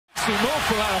Classy move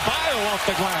from Adebayo off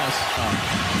the glass.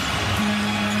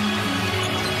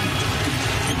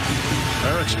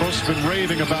 Eric's supposed to have been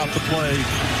raving about the play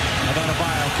of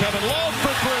Adebayo. Kevin Love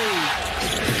for three.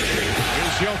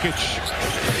 Here's Jokic.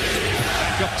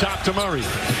 Back up top to Murray.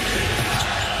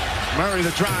 Murray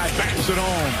the drive, bangs it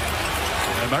home.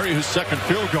 And Murray his second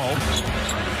field goal.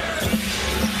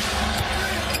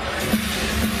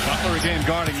 Butler again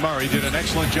guarding Murray. Did an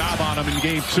excellent job on him in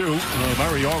game 2.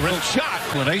 Murray already shot.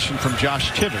 Explanation from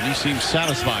Josh Tibbin. He seems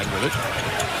satisfied with it.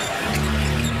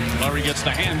 Murray gets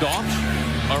the handoff.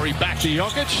 Murray back to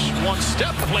Jokic. One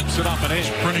step, flips it up and in.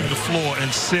 Sprinting the floor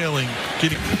and sailing.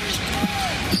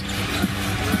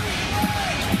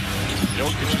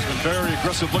 Jokic has been very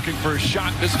aggressive looking for a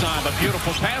shot this time. A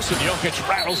beautiful pass, and Jokic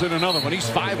rattles in another one. He's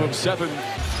 5 of 7.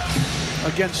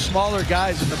 Against smaller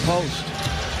guys in the post.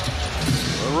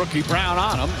 A rookie Brown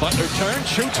on him. Butler turns,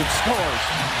 shoots, and scores.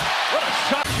 What a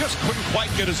shot. Just couldn't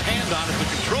quite get his hand on it to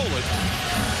control it.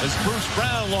 As Bruce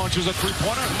Brown launches a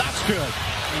three-pointer, and that's good.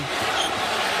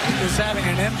 Is having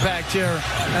an impact here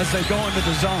as they go into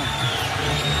the zone.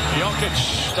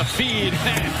 Jokic, the feed,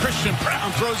 and Christian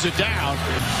Brown throws it down.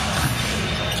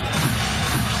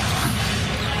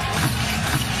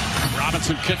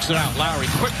 Robinson kicks it out. Lowry,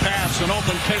 quick pass, and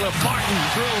open. Caleb Martin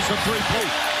drills a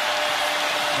three-point.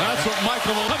 That's what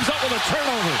Michael comes up with a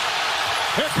turnover.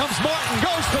 Here comes Martin,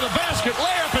 goes to the basket.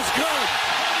 Layup is good.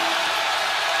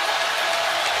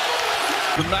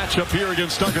 The matchup here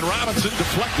against Duncan Robinson,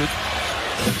 deflected.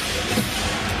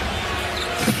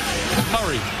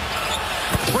 Murray.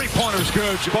 Three-pointer's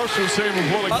good. Supposed to save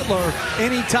him. Butler,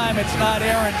 anytime it's not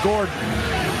Aaron Gordon.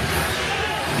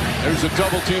 There's a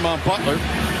double team on Butler.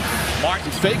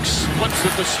 Martin fakes, flips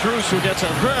it to Strus, who gets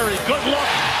a very good look,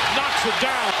 knocks it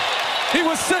down. He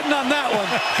was sitting on that one.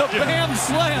 The bam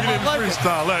slam. You didn't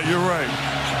freestyle that. You're right.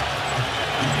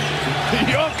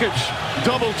 Jokic,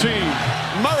 double team.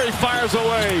 Murray fires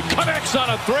away, connects on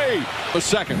a three. The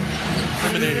second.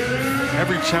 Eliminating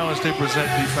every challenge they present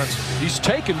defensively. He's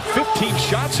taken 15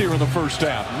 shots here in the first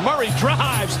half. Murray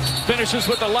drives, finishes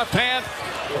with the left hand.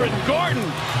 Gordon.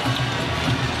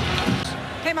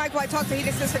 Hey, Michael, I talked to Heat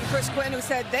assistant Chris Quinn, who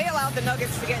said they allowed the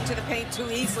Nuggets to get into the paint too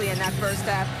easily in that first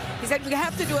half. He said we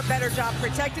have to do a better job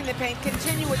protecting the paint,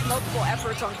 continue with multiple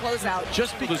efforts on closeout.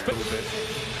 Just because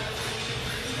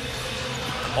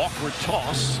awkward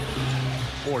toss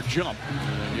or jump.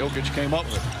 And Jokic came up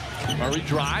with it. Murray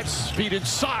drives, speed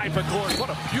inside the court. What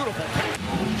a beautiful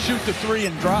paint. Shoot the three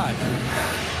and drive.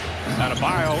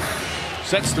 Adebayo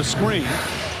sets the screen,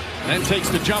 then takes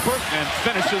the jumper and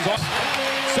finishes off.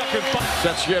 Second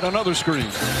sets yet another screen.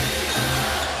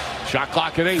 Shot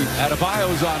clock at 8.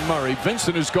 Adebayo's on Murray.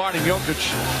 Vincent is guarding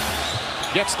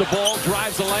Jokic. Gets the ball,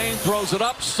 drives the lane, throws it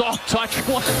up. Soft touch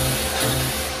one.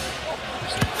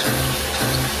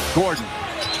 Gordon.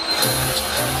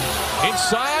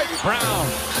 Inside, Brown.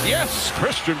 Yes,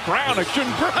 Christian Brown.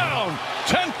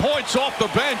 10 points off the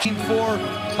bench. 4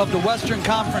 of the Western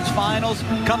Conference Finals,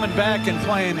 coming back and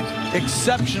playing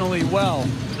exceptionally well.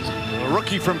 A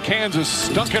rookie from Kansas,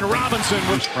 Duncan Robinson.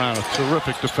 Brown, a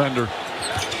terrific defender.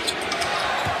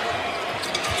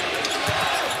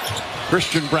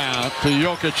 Christian Brown to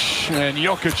Jokic, and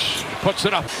Jokic puts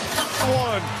it up.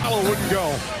 One, oh, wouldn't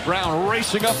go. Brown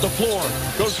racing up the floor,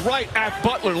 goes right at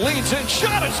Butler, leans in,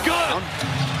 shot is good.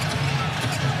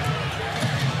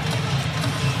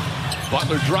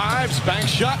 Butler drives, bank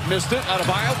shot, missed it.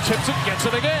 Adebayo tips it, gets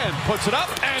it again, puts it up,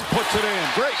 and puts it in.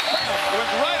 Great.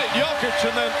 Went right at Jokic,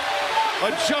 and then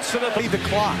adjusted at the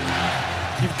clock.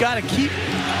 You've got to keep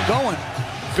going.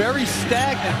 Very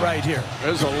stagnant right here.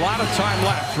 There's a lot of time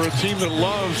left for a team that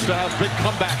loves to have big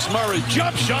comebacks. Murray,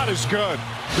 jump shot is good.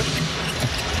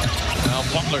 Now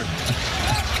Butler.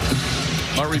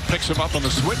 Murray picks him up on the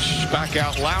switch. Back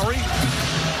out Lowry.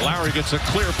 Lowry gets a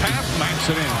clear path, banks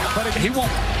it in. But he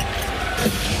won't.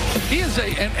 He is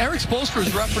and Eric Spoelstra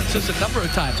has referenced this a number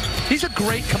of times. He's a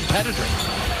great competitor.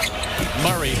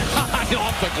 Murray high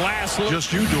off the glass.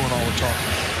 Just you doing all the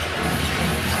talking.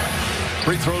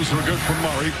 Free throws were good for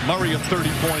Murray. Murray a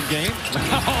 30-point game.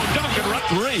 Oh, Duncan,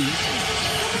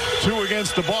 3. 2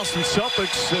 against the Boston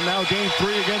Celtics, and now game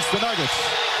 3 against the Nuggets.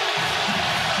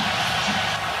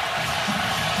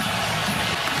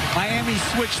 Miami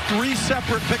switched 3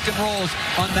 separate pick and rolls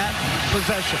on that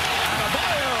possession.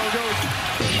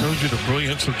 Shows you the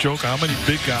brilliance of Joker. How many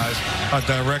big guys are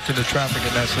directing the traffic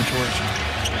in that situation?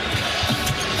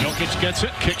 Jokic gets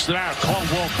it, kicks it out.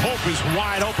 Caldwell Pope is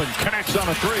wide open, connects on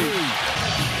a 3.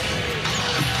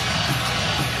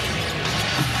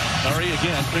 Murray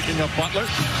again picking up Butler.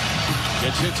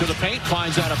 Gets into the paint,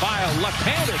 finds Adebayo,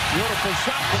 left-handed. Beautiful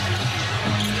shot.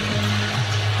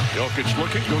 Jokic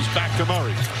looking, goes back to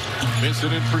Murray. Vincent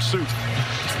in pursuit.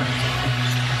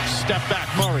 Step back,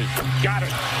 Murray. Got it.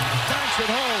 Banks it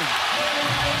home.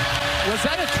 Was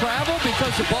that a travel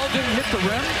because the ball didn't hit the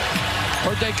rim?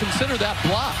 Or did they consider that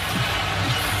block?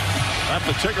 I have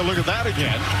to take a look at that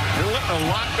again. They're letting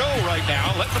a lot go right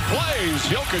now. Letting the plays.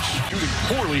 Jokic shooting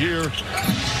poorly here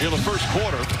in the first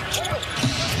quarter.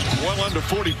 Well under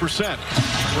 40%.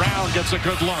 Brown gets a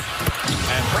good look.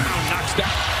 And Brown knocks down.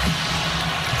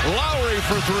 Lowry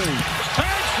for three.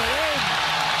 Banks it in.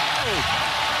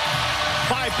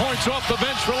 5 points off the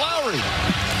bench for Lowry.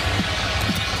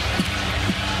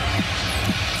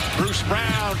 Bruce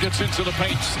Brown gets into the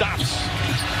paint, stops.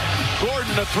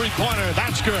 Gordon a three-pointer,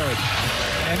 that's good.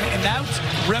 And that's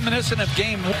reminiscent of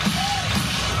game one.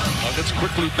 Nuggets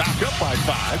quickly back up by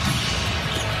 5.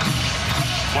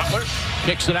 Butler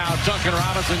kicks it out. Duncan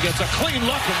Robinson gets a clean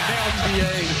look and nails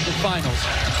NBA Finals.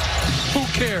 Who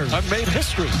cares? I've made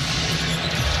history.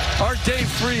 Our Dave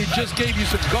Freed just gave you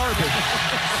some garbage.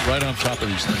 Right on top of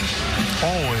these things.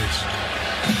 Always.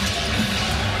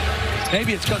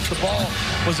 Maybe it's because the ball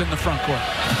was in the front court.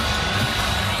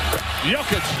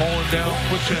 Jokic Falling down,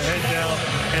 put your head down,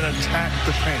 and attack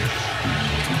the paint.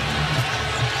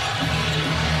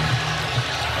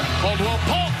 Caldwell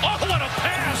Pope. Oh, what a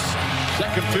pass!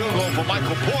 Second field goal for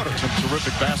Michael Porter. Some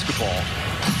terrific basketball.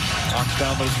 Knocks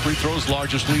down those free throws.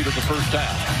 Largest lead of the first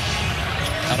half.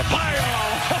 Adebayo.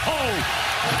 Oh!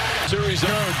 Series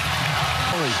third.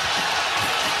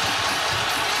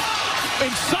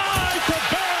 Inside the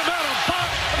Bam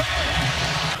Adebayo.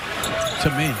 To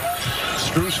me.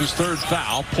 Strus's third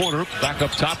foul. Porter back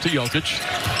up top to Jokic.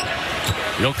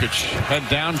 Jokic head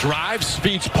down, drives,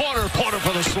 speeds Porter. Porter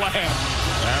for the slam.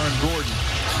 Aaron Gordon.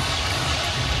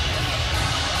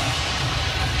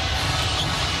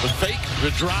 The fake,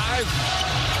 the drive,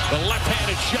 the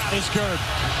left-handed shot is good.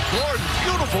 Gordon,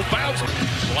 beautiful bounce.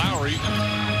 Lowry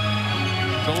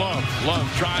to Love. Love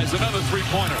tries another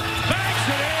three-pointer. Banks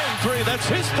it in. Three. That's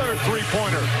his third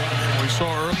three-pointer. We saw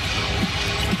early.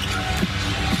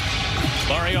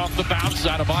 Murray off the bounce.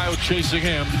 Adebayo chasing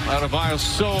him. Adebayo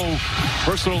so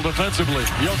versatile defensively.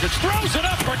 Jokic throws it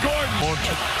up for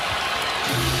Gordon.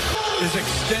 Is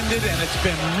extended, and it's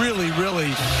been really, really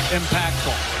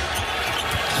impactful.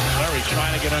 Murray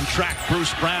trying to get on track.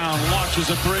 Bruce Brown launches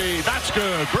a three. That's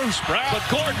good. Bruce Brown. But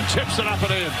Gordon tips it up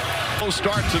and in. No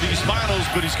start to these finals,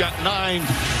 but he's got 9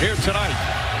 here tonight.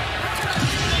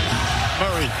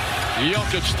 Murray.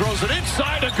 Jokic throws it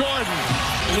inside to Gordon.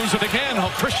 Lose it again. Oh,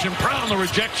 Christian Brown, the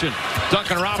rejection.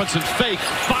 Duncan Robinson fake.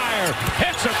 Fire.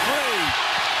 Hits a three.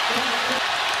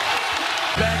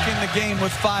 Back in the game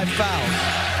with 5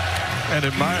 fouls. And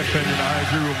in my opinion, I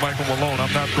agree with Michael Malone.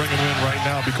 I'm not bringing him in right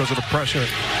now because of the pressure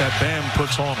that Bam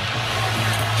puts on him.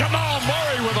 Jamal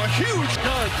Murray with a huge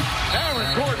dunk.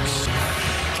 Aaron Gordon.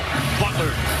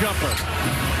 Butler, jumper.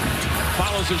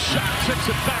 Follows his shot, tips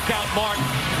it back out, Martin.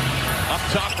 Up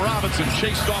top, Robinson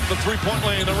chased off the three-point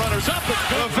lane. The runner's up.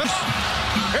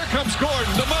 Here comes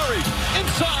Gordon to Murray.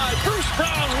 Inside, Bruce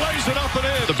Brown lays it up and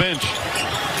in. The bench.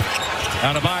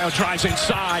 Adebayo tries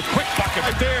inside. Quick bucket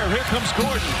right there. Here comes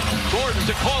Gordon. Gordon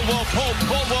to Caldwell Pope.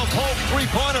 Caldwell Pope,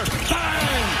 three-pointer.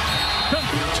 Bang!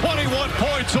 21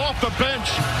 points off the bench.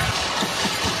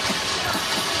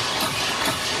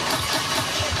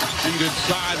 Feed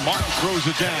inside. Martin throws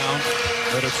it down.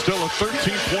 But it's still a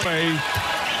 13-point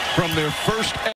from their first